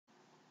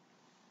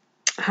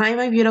Hi,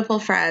 my beautiful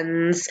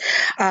friends.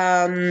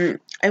 I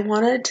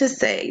wanted to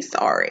say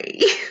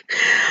sorry.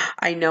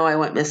 I know I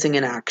went missing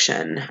in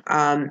action.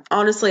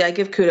 Honestly, I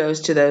give kudos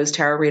to those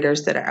tarot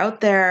readers that are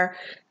out there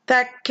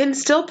that can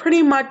still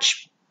pretty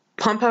much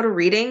pump out a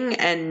reading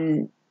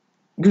and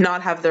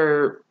not have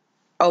their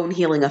own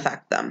healing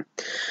affect them.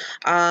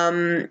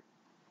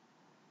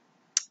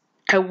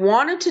 I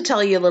wanted to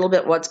tell you a little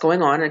bit what's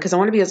going on because I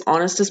want to be as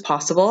honest as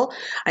possible.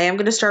 I am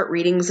going to start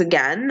readings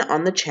again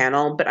on the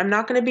channel, but I'm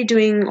not going to be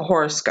doing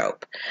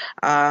horoscope.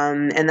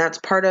 And that's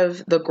part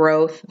of the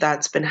growth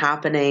that's been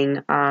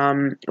happening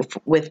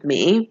with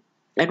me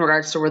in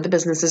regards to where the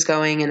business is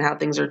going and how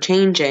things are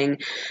changing.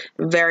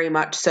 Very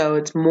much so.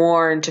 It's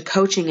more into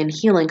coaching and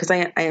healing because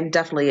I am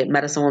definitely a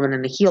medicine woman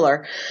and a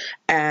healer.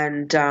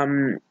 And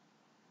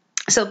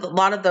so a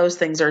lot of those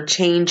things are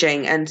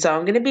changing. And so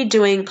I'm going to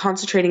be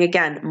concentrating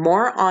again,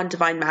 more on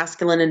divine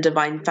masculine and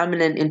divine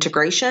feminine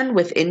integration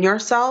within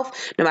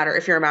yourself, no matter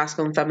if you're a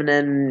masculine,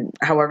 feminine,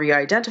 however you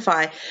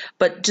identify,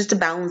 but just to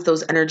balance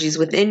those energies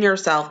within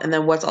yourself and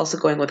then what's also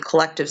going with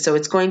collective. So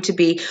it's going to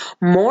be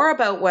more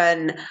about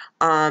when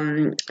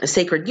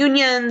sacred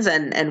unions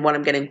and what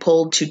I'm getting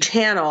pulled to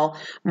channel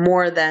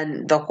more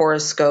than the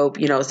horoscope,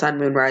 sun,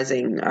 moon,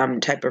 rising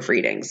type of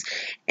readings.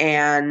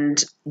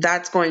 And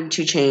that's going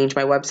to change.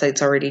 My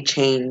website's already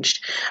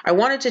changed. I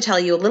wanted to tell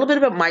you a little bit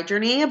about my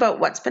journey, about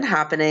what's been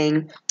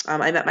happening.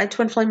 I met my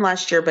twin flame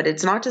last year, but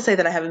it's not to say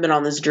that I haven't been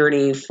on this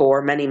journey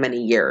for many,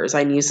 many years.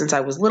 I knew since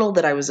I was little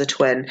that I was a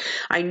twin.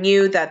 I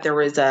knew that there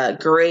was a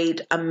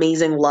great,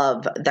 amazing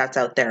love that's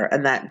out there,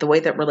 and that the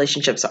way that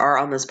relationships are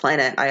on this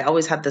planet, I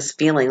always had this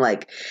feeling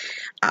like,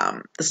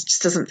 this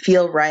just doesn't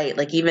feel right.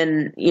 Like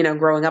even,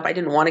 growing up, I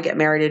didn't want to get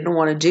married. I didn't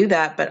want to do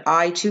that. But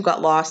I too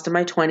got lost in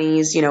my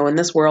 20s, in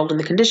this world and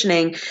the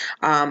conditioning.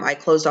 I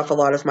closed off a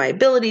lot of my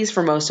abilities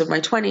for most of my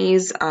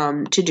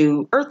 20s to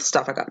do earth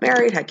stuff. I got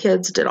married, had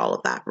kids, did all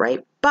of that,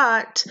 right?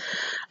 But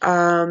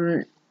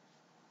I've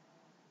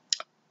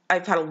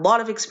had a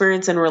lot of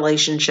experience in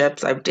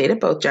relationships. I've dated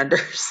both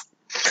genders,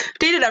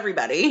 dated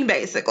everybody,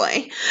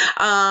 basically.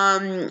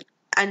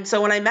 And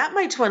so when I met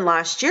my twin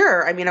last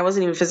year, I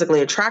wasn't even physically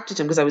attracted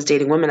to him because I was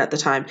dating women at the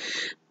time,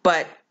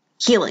 but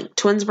healing.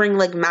 Twins bring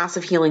like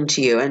massive healing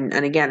to you. And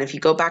again, if you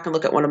go back and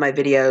look at one of my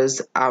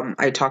videos,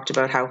 I talked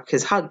about how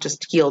his hug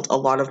just healed a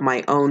lot of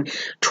my own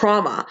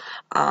trauma.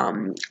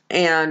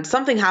 And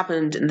something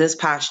happened in this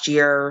past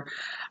year.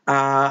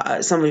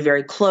 Somebody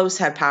very close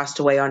had passed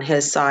away on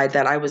his side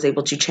that I was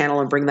able to channel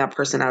and bring that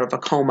person out of a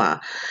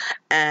coma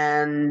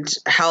and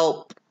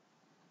help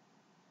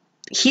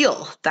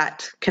heal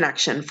that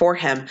connection for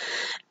him.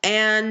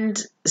 And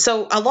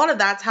so a lot of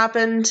that's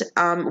happened.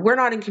 We're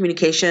not in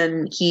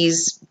communication.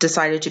 He's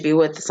decided to be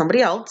with somebody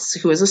else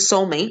who is a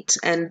soulmate,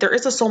 and there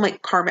is a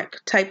soulmate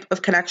karmic type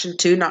of connection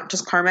too, not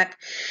just karmic.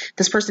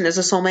 This person is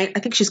a soulmate. I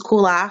think she's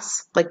cool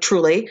ass, like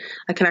truly.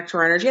 I connect to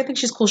her energy. I think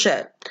she's cool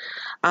shit.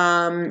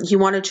 He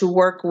wanted to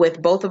work with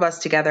both of us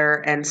together,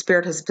 and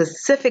Spirit has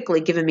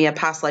specifically given me a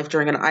past life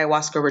during an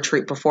ayahuasca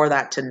retreat before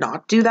that to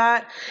not do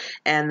that.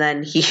 And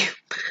then he,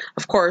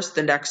 of course,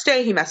 the next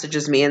day he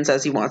messages me and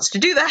says he wants to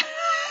do that.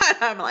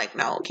 I'm like,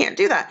 no, can't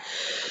do that.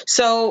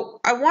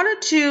 So I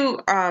wanted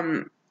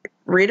to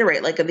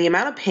reiterate like the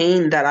amount of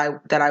pain that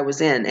I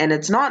was in, and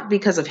it's not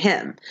because of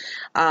him.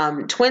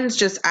 Twins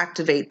just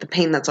activate the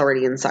pain that's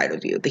already inside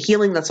of you, the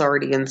healing that's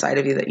already inside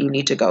of you that you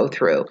need to go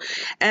through.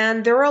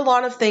 And there were a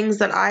lot of things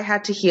that I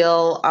had to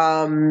heal.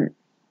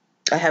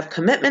 I have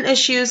commitment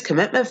issues,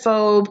 commitment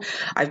phobe.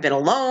 I've been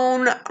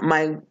alone.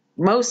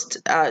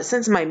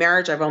 Since my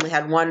marriage, I've only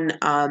had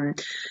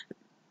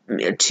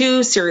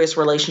two serious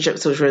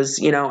relationships, which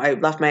was, I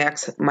left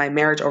my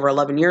marriage over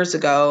 11 years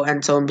ago.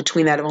 And so in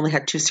between that, I've only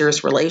had two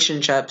serious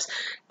relationships,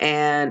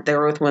 and they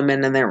were with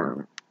women, and they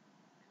were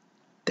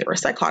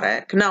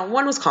psychotic. No,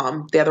 one was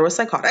calm. The other was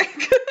psychotic.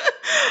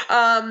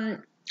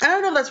 I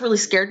don't know if that's really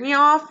scared me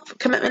off,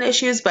 commitment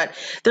issues, but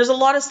there's a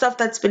lot of stuff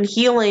that's been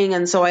healing.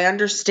 And so I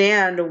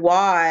understand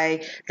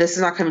why this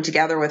is not coming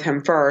together with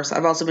him first.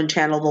 I've also been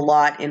channeled a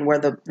lot in where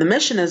the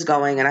mission is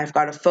going, and I've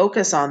got to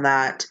focus on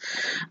that.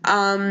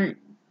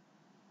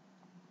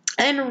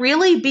 And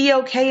really be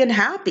okay and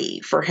happy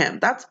for him.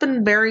 That's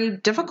been very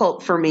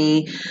difficult for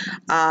me.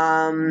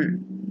 Not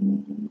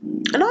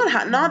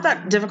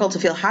that difficult to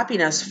feel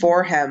happiness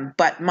for him,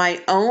 but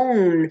my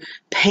own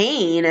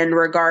pain in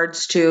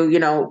regards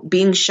to,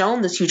 being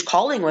shown this huge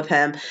calling with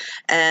him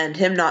and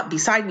him not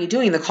beside me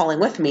doing the calling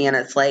with me. And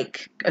it's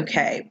like,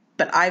 okay,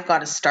 but I've got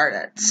to start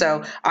it.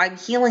 So I'm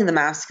healing the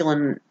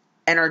masculine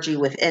energy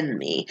within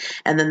me,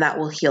 and then that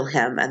will heal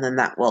him. And then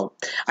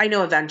I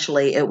know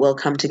eventually it will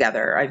come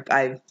together.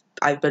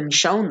 I've been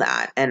shown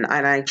that, and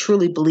I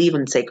truly believe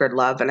in sacred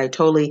love, and I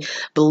totally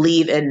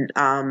believe in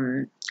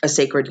a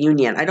sacred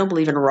union. I don't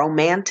believe in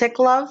romantic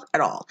love at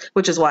all,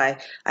 which is why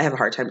I have a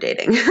hard time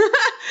dating.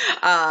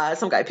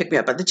 Some guy picked me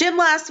up at the gym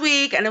last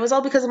week, and it was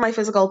all because of my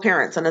physical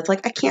appearance, and it's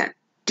like, I can't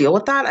deal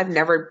with that. I've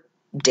never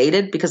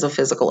dated because of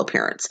physical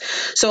appearance.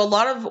 So a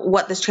lot of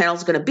what this channel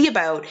is going to be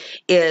about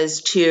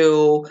is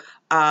to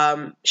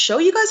show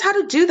you guys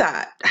how to do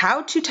that,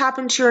 how to tap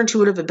into your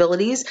intuitive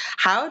abilities,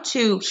 how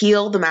to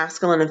heal the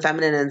masculine and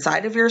feminine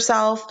inside of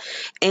yourself,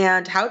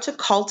 and how to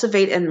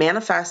cultivate and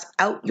manifest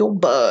out your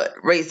butt,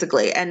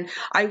 basically. And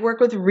I work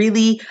with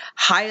really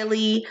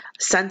highly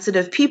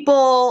sensitive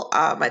people.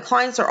 My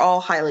clients are all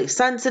highly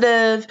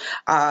sensitive,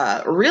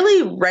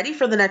 really ready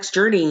for the next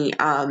journey,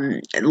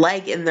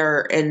 leg in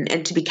their,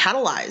 and to be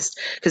catalyzed.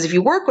 Because if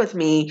you work with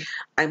me,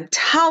 I'm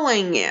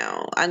telling you,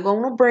 I'm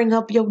going to bring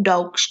up your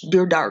dark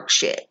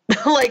shit.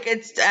 Like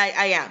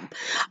I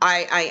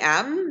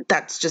am.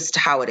 That's just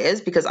how it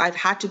is, because I've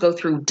had to go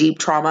through deep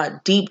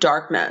trauma, deep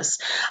darkness,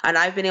 and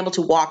I've been able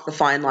to walk the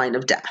fine line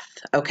of death.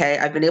 Okay.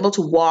 I've been able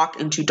to walk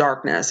into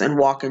darkness and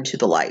walk into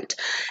the light.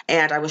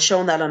 And I was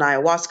shown that on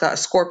ayahuasca. A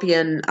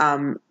scorpion,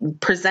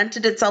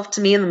 presented itself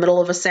to me in the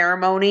middle of a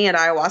ceremony at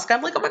ayahuasca.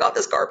 I'm like, oh my God,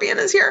 the scorpion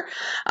is here.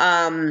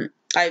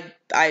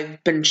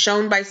 I've been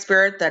shown by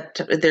spirit that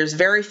there's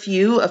very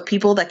few of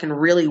people that can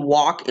really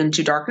walk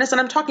into darkness. And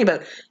I'm talking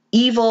about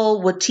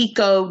evil,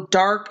 Wetiko,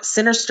 dark,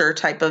 sinister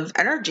type of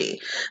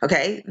energy.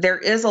 Okay. There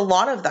is a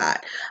lot of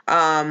that.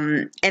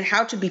 And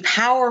how to be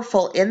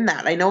powerful in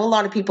that. I know a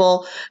lot of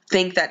people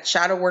think that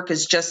shadow work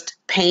is just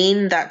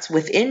pain that's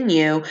within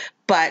you,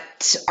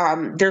 but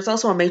there's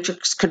also a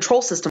matrix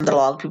control system that a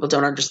lot of people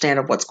don't understand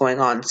of what's going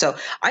on. So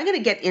I'm going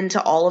to get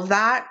into all of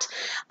that.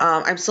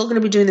 I'm still going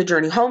to be doing the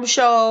Journey Home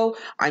show.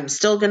 I'm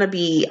still going to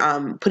be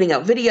putting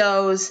out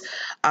videos.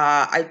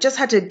 I just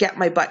had to get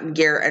my butt in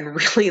gear and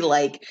really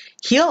like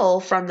heal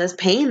from this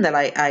pain that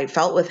I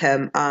felt with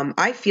him.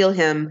 I feel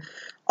him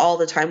all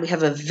the time. We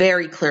have a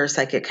very clear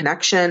psychic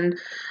connection.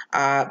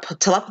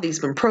 Telepathy's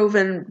been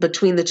proven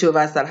between the two of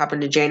us. That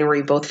happened in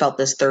January. We both felt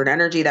this third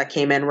energy that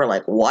came in. We're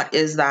like, what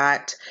is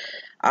that?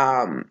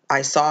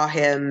 I saw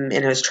him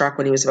in his truck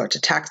when he was about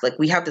to text. Like,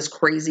 we have this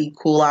crazy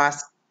cool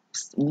ass,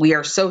 we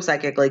are so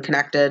psychically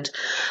connected,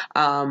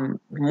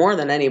 more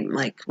than any,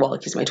 like, well,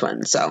 like, he's my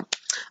twin. So,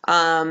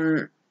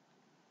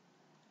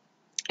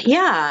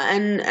 yeah.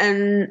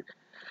 And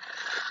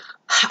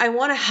I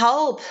want to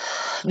help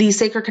these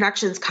sacred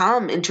connections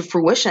come into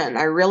fruition.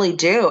 I really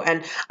do.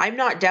 And I'm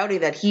not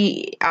doubting that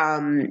he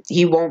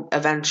won't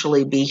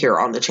eventually be here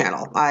on the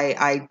channel.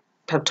 I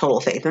have total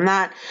faith in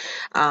that,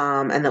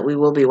 and that we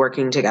will be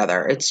working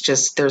together. It's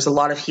just, there's a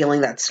lot of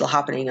healing that's still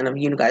happening,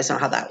 and you guys know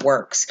how that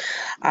works.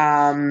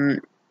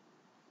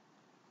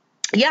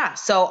 Yeah,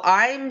 so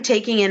I'm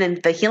taking in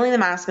and the healing the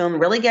masculine,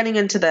 really getting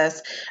into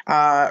this,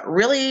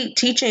 really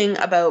teaching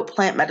about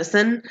plant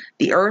medicine,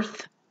 the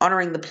earth,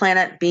 honoring the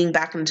planet, being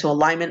back into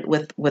alignment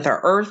with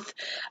our earth,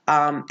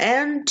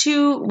 and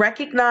to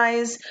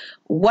recognize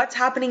what's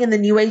happening in the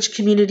New Age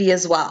community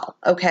as well,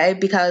 okay?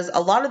 Because a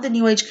lot of the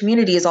New Age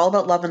community is all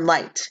about love and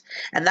light.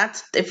 And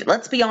that's,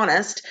 let's be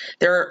honest,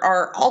 there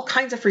are all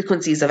kinds of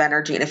frequencies of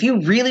energy. And if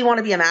you really want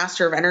to be a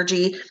master of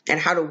energy and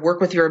how to work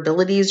with your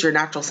abilities, your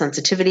natural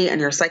sensitivity and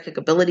your psychic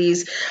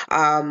abilities,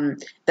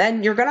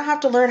 then you're going to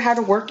have to learn how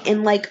to work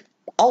in like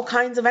all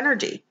kinds of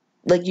energy.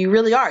 Like, you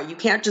really are. You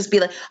can't just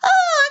be like, oh,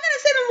 I'm going to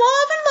sit in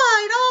love and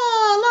light.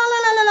 Oh, la, la,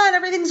 la, la, la, and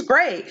everything's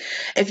great.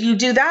 If you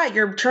do that,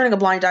 you're turning a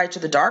blind eye to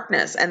the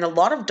darkness. And a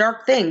lot of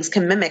dark things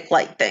can mimic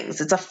light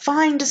things. It's a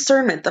fine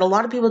discernment that a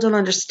lot of people don't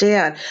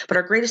understand. But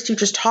our greatest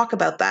teachers talk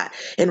about that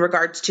in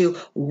regards to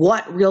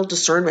what real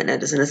discernment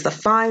is. And it's the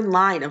fine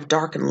line of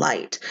dark and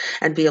light,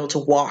 and be able to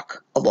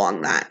walk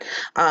along that.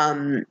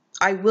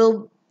 I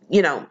will,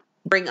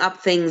 bring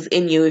up things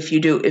in you if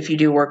you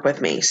do work with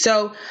me.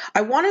 So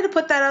I wanted to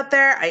put that out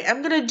there. I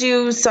am going to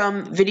do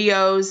some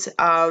videos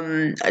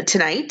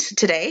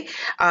today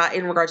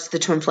in regards to the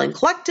Twin Flame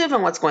Collective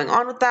and what's going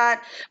on with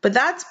that. But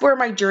that's where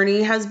my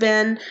journey has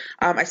been.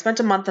 I spent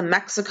a month in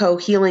Mexico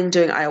healing,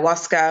 doing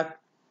ayahuasca.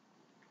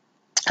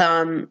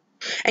 And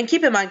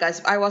keep in mind, guys,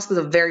 ayahuasca is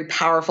a very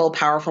powerful,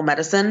 powerful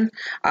medicine.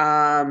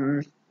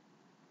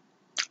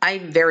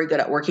 I'm very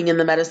good at working in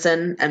the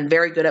medicine and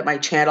very good at my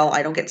channel.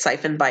 I don't get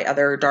siphoned by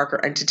other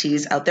darker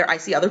entities out there. I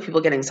see other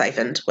people getting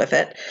siphoned with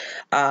it.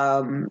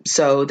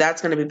 So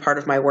that's going to be part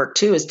of my work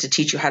too, is to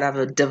teach you how to have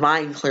a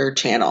divine clear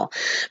channel,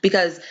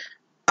 because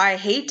I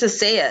hate to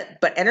say it,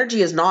 but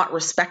energy is not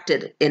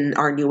respected in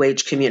our New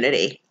Age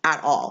community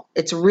at all.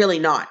 It's really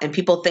not. And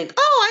people think,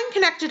 oh, I'm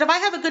connected. If I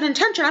have a good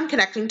intention, I'm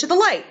connecting to the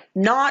light.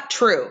 Not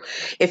true.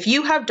 If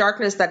you have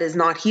darkness that is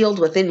not healed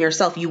within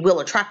yourself, you will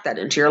attract that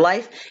into your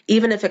life,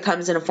 even if it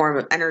comes in a form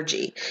of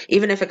energy,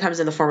 even if it comes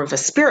in the form of a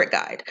spirit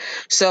guide.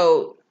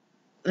 So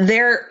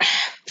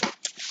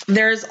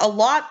there's a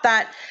lot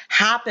that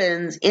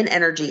happens in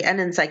energy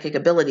and in psychic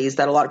abilities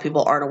that a lot of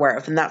people aren't aware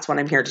of, and that's what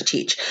I'm here to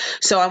teach.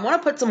 So I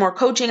want to put some more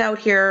coaching out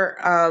here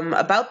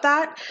about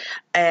that,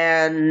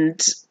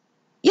 and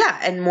yeah,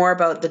 and more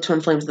about the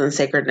twin flames and the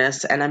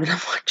sacredness, and I'm in a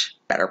much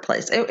better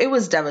place. It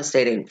was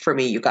devastating for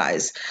me, you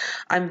guys.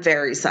 I'm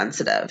very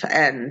sensitive,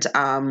 and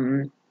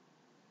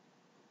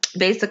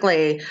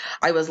basically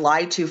I was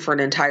lied to for an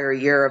entire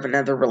year of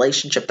another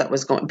relationship that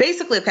was going,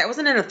 basically, okay, I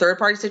wasn't in a third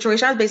party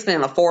situation. I was basically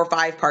in a 4 or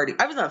 5 party.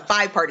 I was in a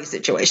 5 party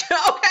situation.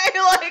 Okay.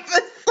 Like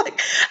this, like,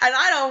 and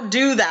I don't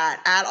do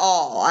that at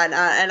all. And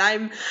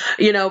I'm,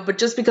 you know, but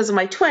just because of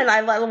my twin,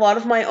 I let a lot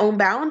of my own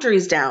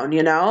boundaries down,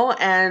 you know,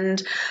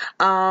 and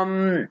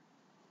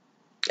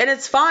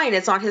it's fine.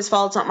 It's not his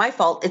fault. It's not my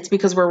fault. It's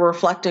because we're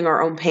reflecting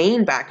our own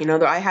pain back. You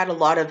know, I had a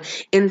lot of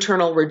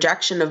internal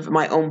rejection of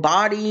my own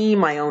body,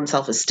 my own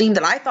self-esteem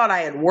that I thought I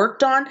had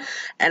worked on.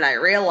 And I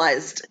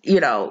realized, you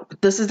know,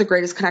 this is the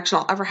greatest connection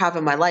I'll ever have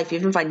in my life.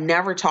 Even if I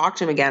never talk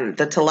to him again,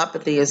 the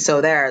telepathy is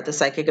so there. The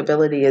psychic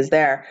ability is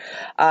there.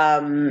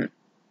 I'm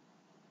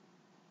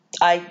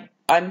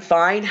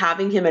fine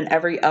having him in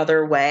every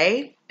other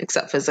way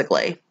except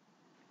physically.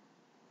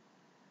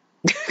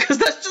 Because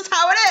that's just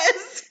how it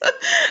is.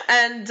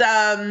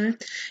 And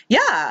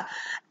yeah,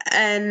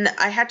 and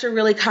I had to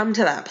really come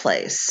to that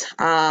place.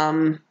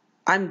 I'm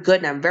good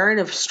and I'm very in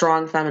a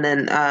strong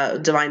feminine,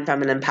 divine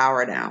feminine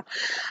power now.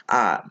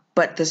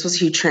 But this was a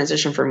huge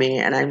transition for me,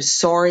 and I'm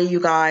sorry, you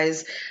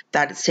guys,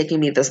 that it's taking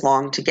me this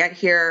long to get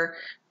here.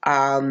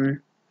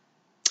 It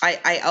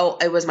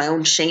was my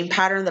own shame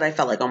pattern that I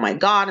felt like, oh my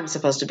God, I'm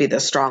supposed to be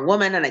this strong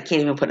woman and I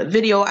can't even put a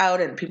video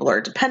out and people are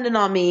dependent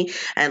on me.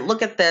 And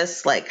look at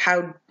this, like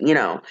how, you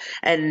know,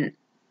 and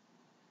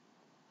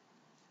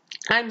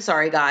I'm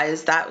sorry,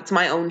 guys, that's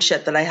my own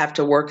shit that I have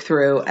to work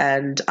through.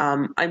 And,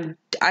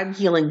 I'm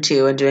healing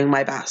too and doing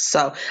my best.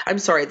 So I'm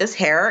sorry, this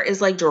hair is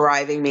like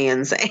driving me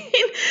insane.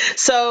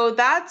 So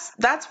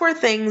that's where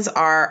things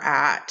are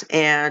at.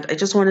 And I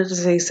just wanted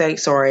to say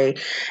sorry.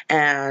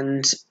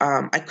 And,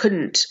 I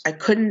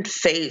couldn't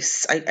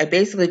face, I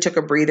basically took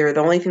a breather.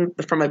 The only thing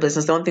from my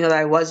business, the only thing that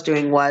I was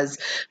doing was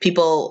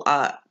people,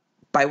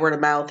 by word of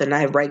mouth, and I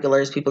have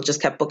regulars, people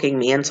just kept booking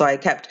me. And so I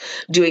kept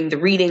doing the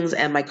readings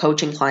and my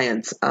coaching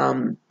clients.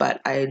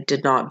 But I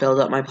did not build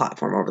up my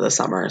platform over the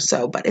summer.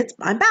 So, but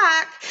I'm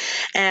back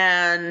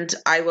and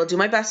I will do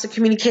my best to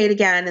communicate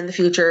again in the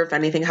future if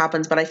anything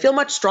happens, but I feel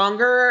much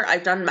stronger.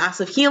 I've done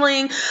massive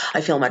healing.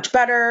 I feel much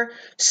better.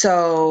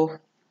 So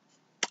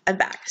I'm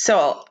back.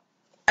 So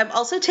I'm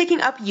also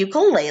taking up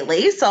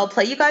ukulele, so I'll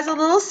play you guys a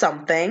little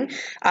something.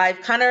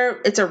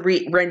 It's a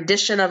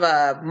rendition of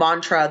a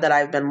mantra that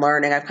I've been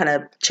learning. I've kind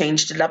of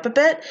changed it up a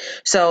bit.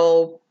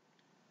 So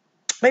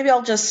maybe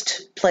I'll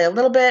just play a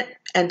little bit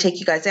and take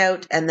you guys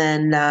out, and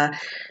then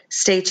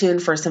stay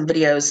tuned for some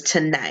videos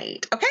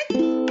tonight. Okay?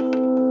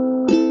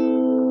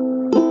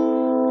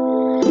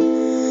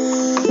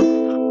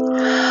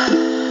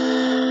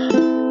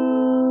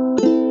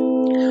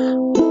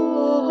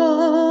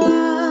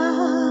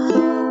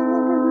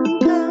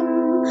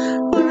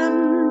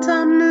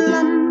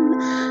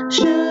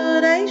 Should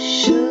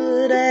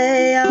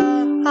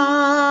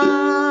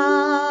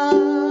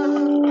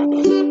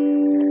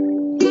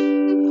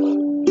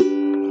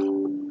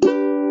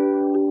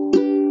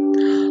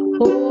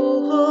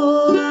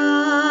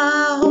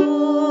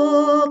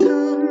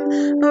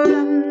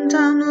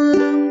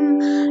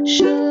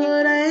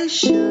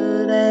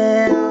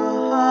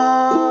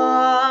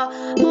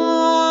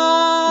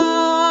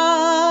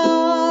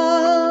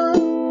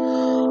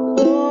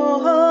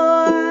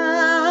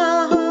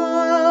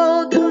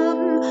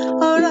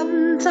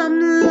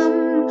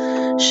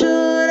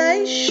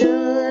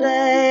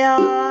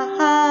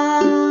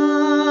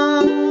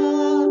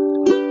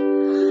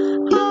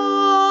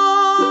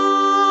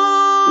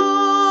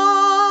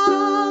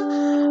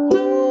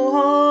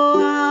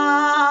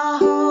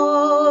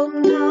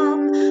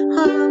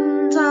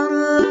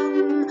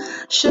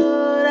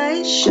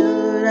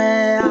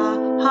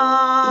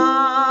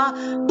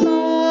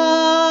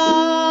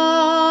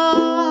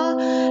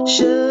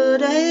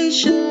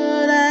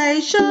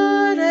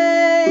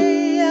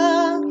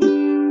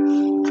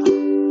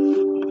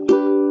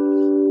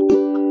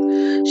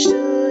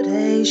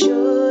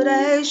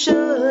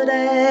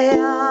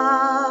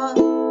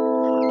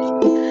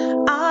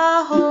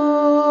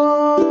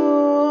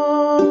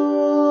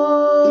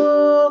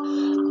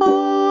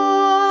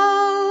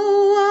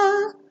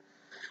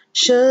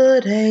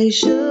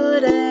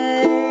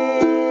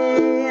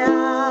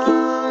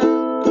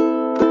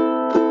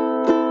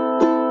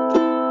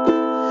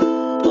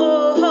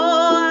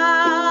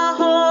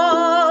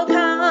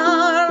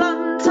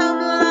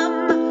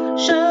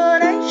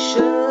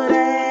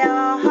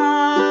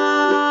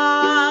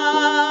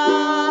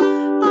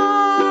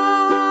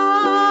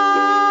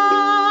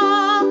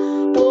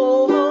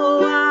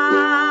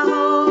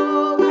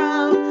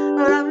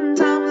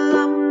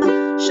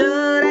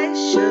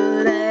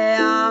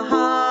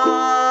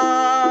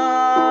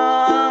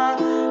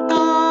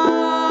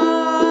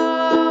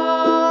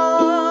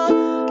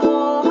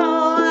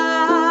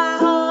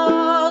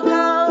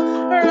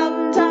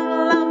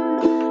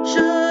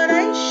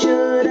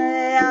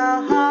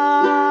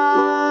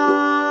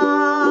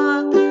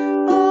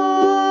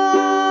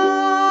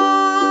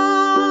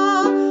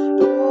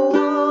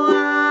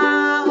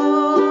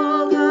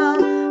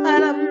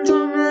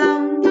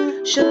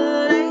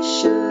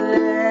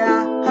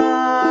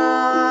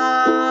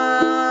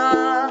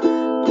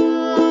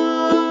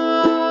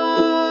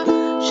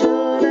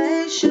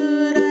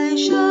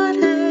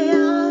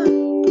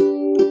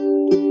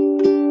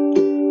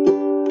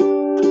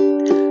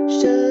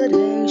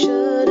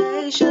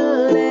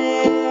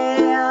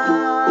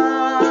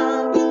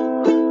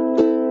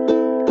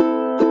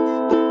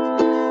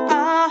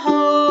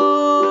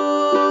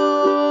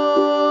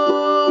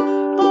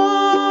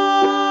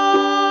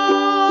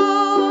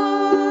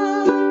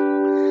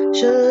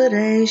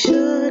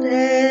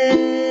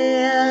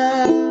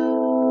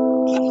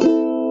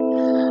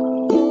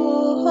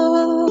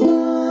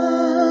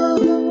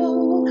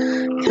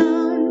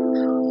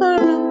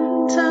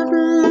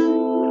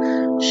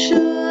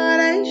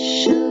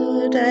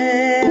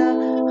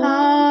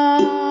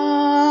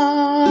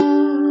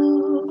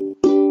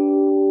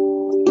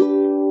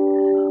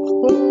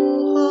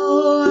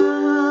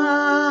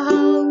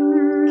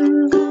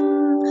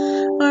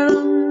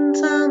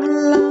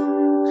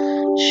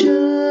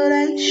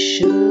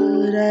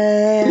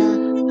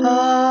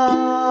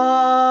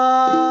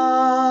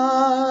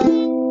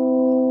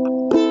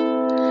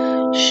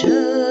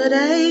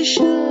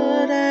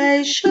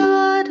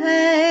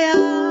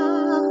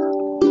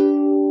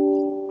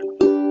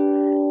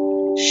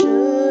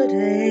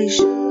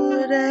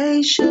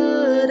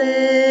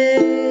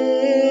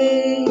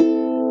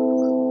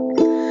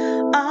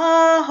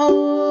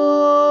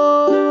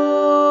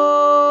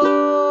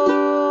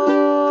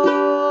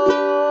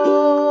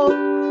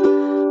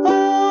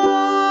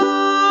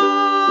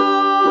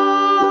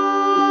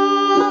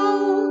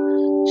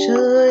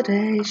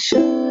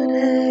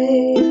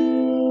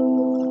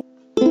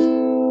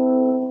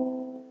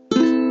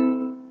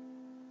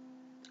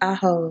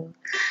Aho.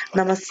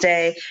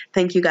 Namaste.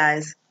 Thank you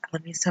guys. I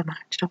love you so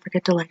much. Don't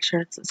forget to like,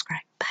 share, and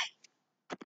subscribe.